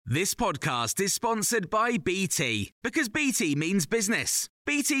This podcast is sponsored by BT, because BT means business.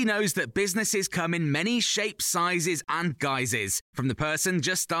 BT knows that businesses come in many shapes, sizes and guises, from the person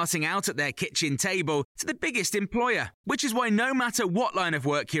just starting out at their kitchen table to the biggest employer, which is why no matter what line of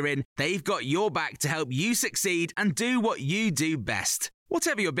work you're in, they've got your back to help you succeed and do what you do best.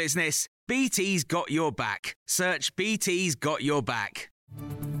 Whatever your business, BT's got your back. Search BT's got your back.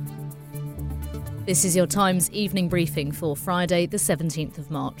 This is your Times evening briefing for Friday, the 17th of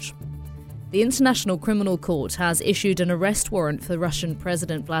March. The International Criminal Court has issued an arrest warrant for Russian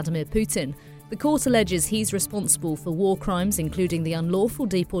President Vladimir Putin. The court alleges he's responsible for war crimes, including the unlawful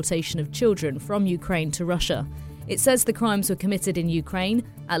deportation of children from Ukraine to Russia. It says the crimes were committed in Ukraine,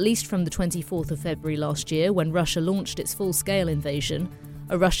 at least from the 24th of February last year, when Russia launched its full-scale invasion.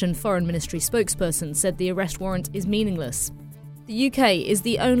 A Russian Foreign Ministry spokesperson said the arrest warrant is meaningless. The UK is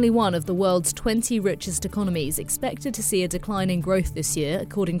the only one of the world's 20 richest economies expected to see a decline in growth this year,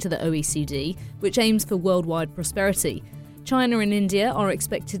 according to the OECD, which aims for worldwide prosperity. China and India are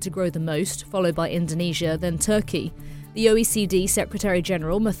expected to grow the most, followed by Indonesia, then Turkey. The OECD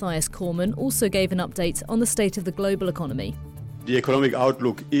Secretary-General Matthias Cormann also gave an update on the state of the global economy. The economic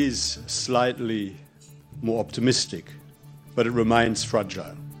outlook is slightly more optimistic, but it remains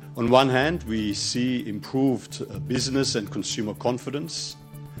fragile. On one hand, we see improved business and consumer confidence,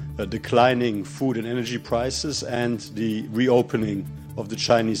 declining food and energy prices, and the reopening of the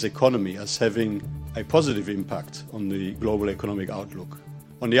Chinese economy as having a positive impact on the global economic outlook.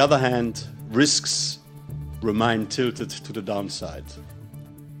 On the other hand, risks remain tilted to the downside.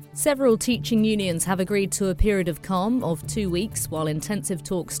 Several teaching unions have agreed to a period of calm of 2 weeks while intensive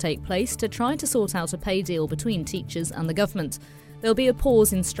talks take place to try to sort out a pay deal between teachers and the government. There'll be a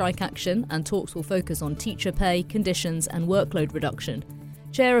pause in strike action and talks will focus on teacher pay, conditions and workload reduction.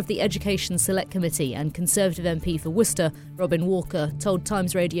 Chair of the Education Select Committee and Conservative MP for Worcester, Robin Walker, told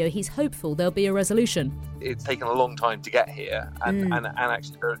Times Radio he's hopeful there'll be a resolution. It's taken a long time to get here, and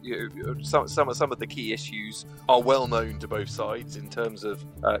actually some of the key issues are well known to both sides in terms of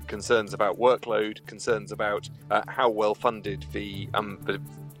concerns about workload, concerns about how well funded the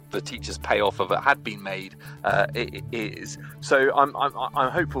teachers' payoff of it had been made is. So I'm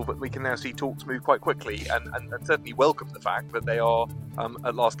hopeful that we can now see talks move quite quickly and certainly welcome the fact that they are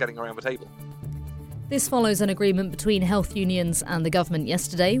at last getting around the table. This follows an agreement between health unions and the government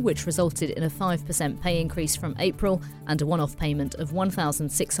yesterday, which resulted in a 5% pay increase from April and a one-off payment of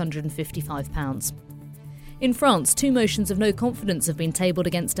 £1,655. In France, 2 motions of no confidence have been tabled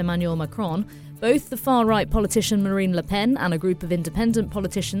against Emmanuel Macron. Both the far-right politician Marine Le Pen and a group of independent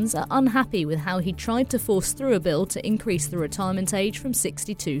politicians are unhappy with how he tried to force through a bill to increase the retirement age from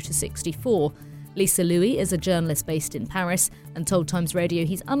 62 to 64. Lisa Louis is a journalist based in Paris and told Times Radio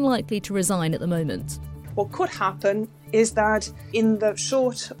he's unlikely to resign at the moment. What could happen is that in the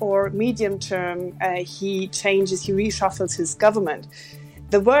short or medium term, he reshuffles his government.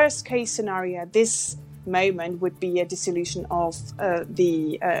 The worst case scenario at this moment would be a dissolution of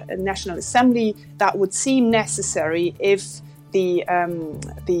the National Assembly. That would seem necessary if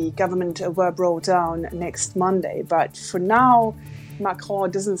the government were brought down next Monday. But for now, Macron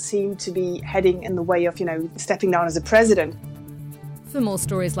doesn't seem to be heading in the way of, stepping down as a president. For more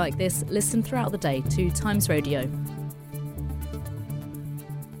stories like this, listen throughout the day to Times Radio.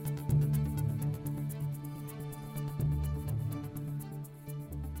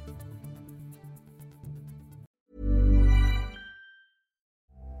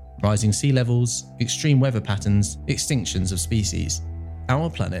 Rising sea levels, extreme weather patterns, extinctions of species. Our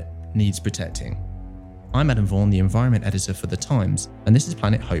planet needs protecting. I'm Adam Vaughan, the Environment Editor for The Times, and this is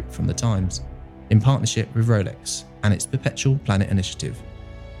Planet Hope from The Times, in partnership with Rolex and its Perpetual Planet Initiative.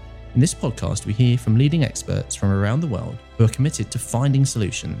 In this podcast, we hear from leading experts from around the world who are committed to finding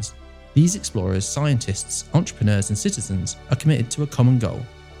solutions. These explorers, scientists, entrepreneurs and citizens are committed to a common goal: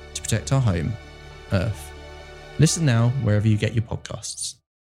 to protect our home, Earth. Listen now wherever you get your podcasts.